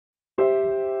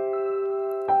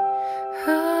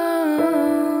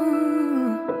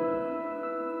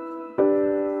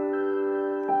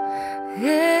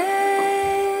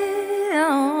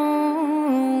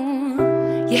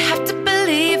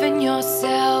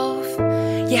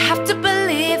You have to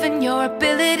believe in your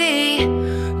ability.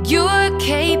 You're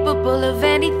capable of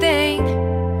anything.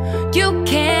 You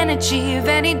can achieve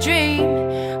any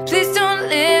dream. Please don't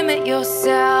limit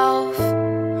yourself.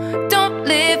 Don't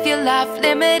live your life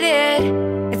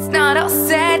limited. It's not all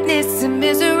sadness and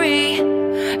misery.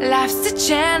 Life's a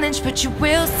challenge, but you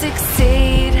will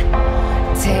succeed.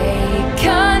 Take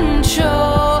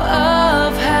control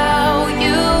of how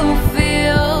you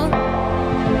feel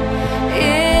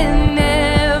in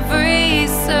every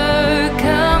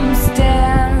circumstance.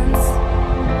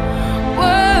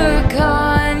 Work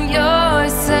on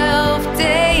yourself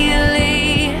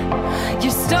daily.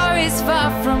 Your story's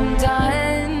far from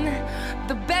done.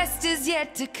 The best is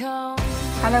yet to come.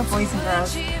 Hello boys and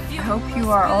girls, I hope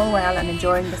you are all well and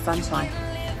enjoying the sunshine.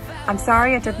 I'm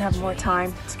sorry I didn't have more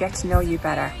time to get to know you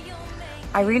better.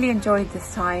 I really enjoyed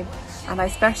this time and I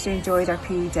especially enjoyed our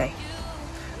PE day.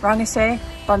 Rang sé,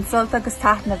 ban sulta agus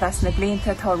taithna bheits na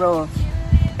blianta tá romh.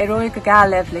 I róig go gá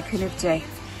libh le cúnamh dé.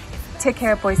 Take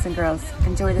care boys and girls,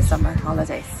 enjoy the summer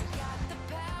holidays.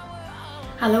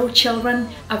 Hello children,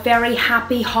 a very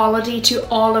happy holiday to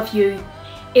all of you.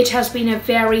 It has been a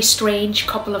very strange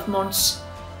couple of months.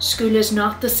 School is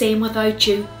not the same without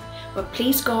you, but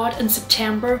please God in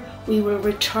September we will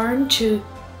return to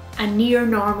a near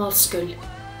normal school.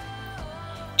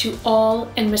 To all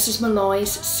in Mrs.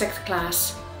 Malloy's 6th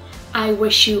class, I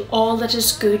wish you all that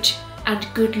is good and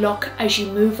good luck as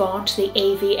you move on to the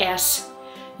AVS.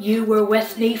 You were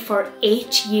with me for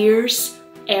 8 years,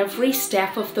 every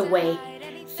step of the way.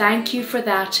 Thank you for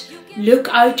that. Look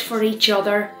out for each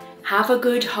other. Have a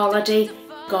good holiday.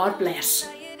 God bless.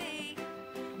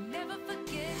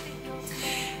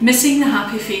 Missing the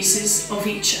happy faces of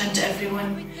each and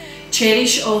everyone,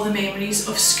 cherish all the memories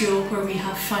of school where we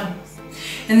have fun.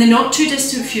 In the not too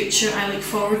distant future, I look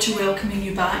forward to welcoming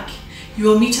you back. You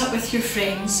will meet up with your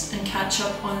friends and catch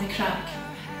up on the crack.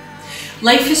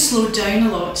 Life has slowed down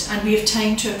a lot and we have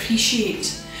time to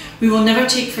appreciate. We will never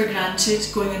take for granted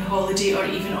going on holiday or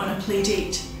even on a play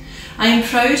date. I am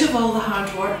proud of all the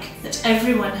hard work that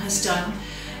everyone has done.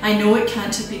 I know it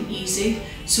can't have been easy,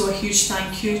 so a huge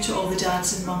thank you to all the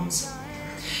dads and mums.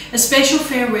 A special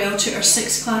farewell to our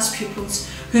 6th class pupils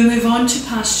who move on to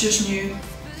pastures new.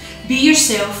 Be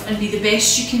yourself and be the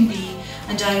best you can be,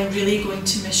 and I am really going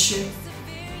to miss you.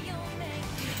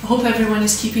 I hope everyone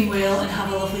is keeping well and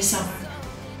have a lovely summer.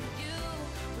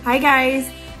 Hi guys,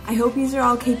 I hope you are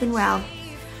all keeping well.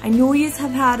 I know you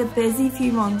have had a busy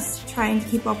few months trying to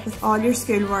keep up with all your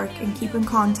schoolwork and keep in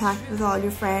contact with all your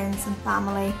friends and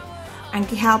family and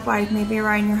help out maybe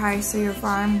around your house or your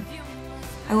farm.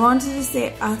 I wanted to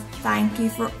say a thank you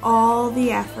for all the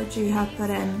effort you have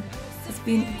put in. It's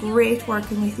been great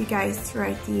working with you guys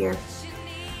throughout the year.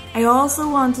 I also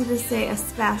wanted to say a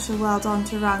special well done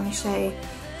to Rang Sé.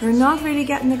 They're not really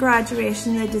getting the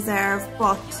graduation they deserve,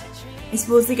 but I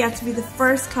suppose they get to be the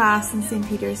first class in St.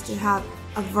 Peter's to have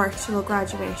a virtual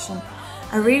graduation.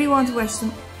 I really want to wish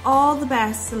them all the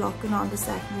best of luck going on to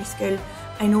secondary school.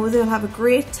 I know they'll have a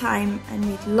great time and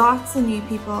meet lots of new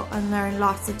people and learn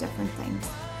lots of different things.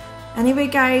 Anyway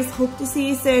guys, hope to see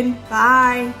you soon.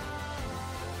 Bye!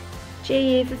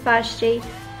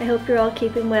 I hope you're all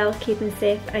keeping well, keeping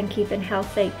safe and keeping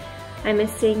healthy. I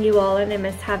miss seeing you all and I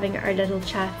miss having our little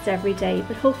chats every day,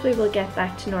 but hopefully we'll get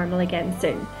back to normal again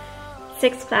soon.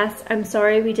 6th class, I'm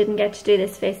sorry we didn't get to do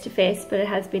this face to face, but it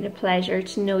has been a pleasure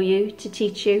to know you, to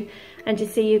teach you, and to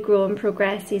see you grow and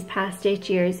progress these past 8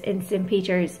 years in St.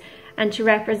 Peter's, and to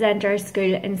represent our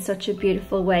school in such a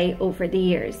beautiful way over the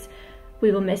years. We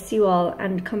will miss you all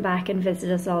and come back and visit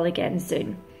us all again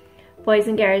soon. Boys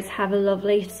and girls, have a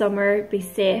lovely summer, be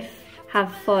safe,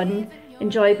 have fun,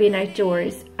 enjoy being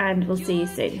outdoors, and we'll see you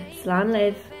soon. Slán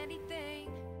live.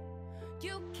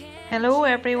 Hello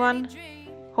everyone.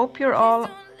 Hope you're all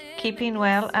keeping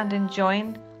well and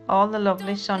enjoying all the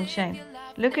lovely sunshine.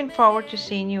 Looking forward to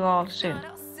seeing you all soon.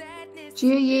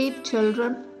 Dear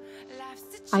children,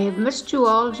 I have missed you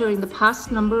all during the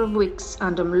past number of weeks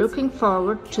and I'm looking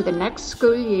forward to the next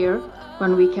school year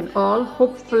when we can all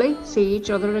hopefully see each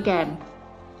other again.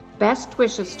 Best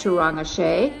wishes to Rang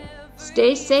Sé.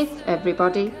 Stay safe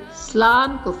everybody.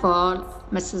 Slán go fáil,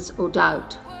 Mrs.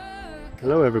 O'Dowd.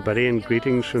 Hello everybody and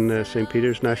greetings from the St.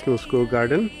 Peter's National School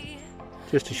Garden.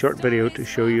 Just a short video to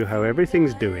show you how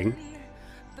everything's doing,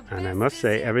 and I must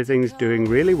say everything's doing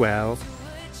really well.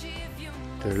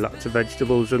 There are lots of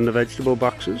vegetables in the vegetable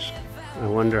boxes. I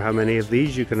wonder how many of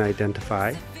these you can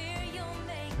identify.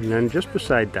 And then just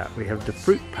beside that we have the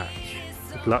fruit patch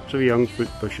with lots of young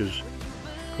fruit bushes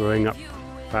growing up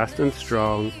fast and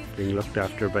strong, being looked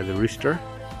after by the rooster.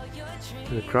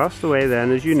 And across the way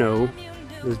then, as you know,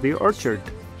 is the orchard.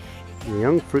 The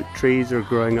young fruit trees are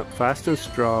growing up fast and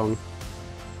strong,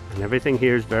 and everything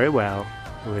here is very well,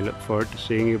 and we look forward to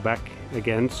seeing you back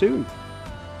again soon.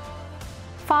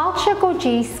 Fáilte go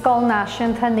dtí scoil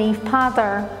náisiúnta Naomh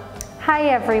Peadair. Hi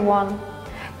everyone.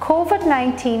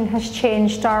 COVID-19 has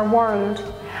changed our world,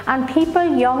 and people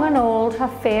young and old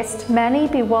have faced many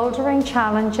bewildering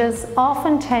challenges,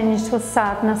 often tinged with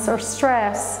sadness or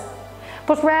stress.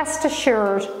 But rest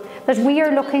assured that we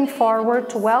are looking forward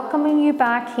to welcoming you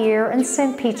back here in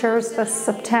St. Peter's this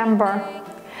September.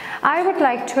 I would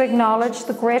like to acknowledge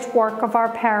the great work of our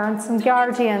parents and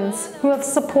guardians who have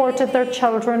supported their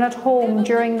children at home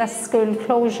during this school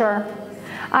closure.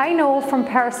 I know from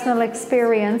personal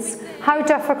experience how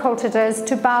difficult it is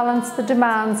to balance the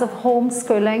demands of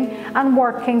homeschooling and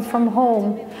working from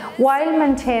home while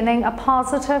maintaining a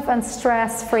positive and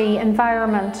stress-free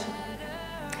environment.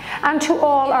 And to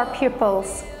all our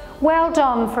pupils, well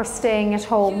done for staying at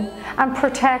home and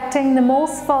protecting the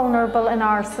most vulnerable in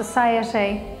our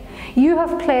society. You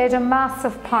have played a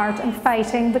massive part in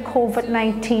fighting the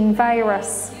COVID-19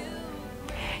 virus.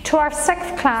 To our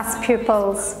 6th class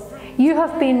pupils, you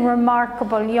have been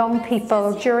remarkable young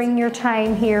people during your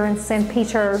time here in St.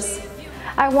 Peter's.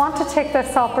 I want to take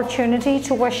this opportunity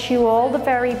to wish you all the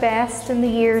very best in the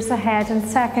years ahead in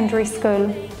secondary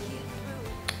school.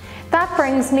 That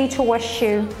brings me to wish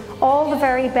you all the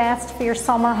very best for your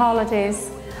summer holidays.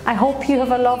 I hope you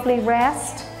have a lovely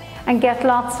rest and get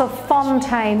lots of fun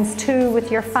times too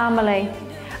with your family.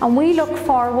 And we look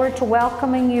forward to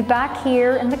welcoming you back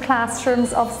here in the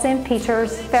classrooms of St.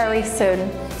 Peter's very soon.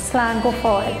 Slán go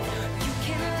fóill.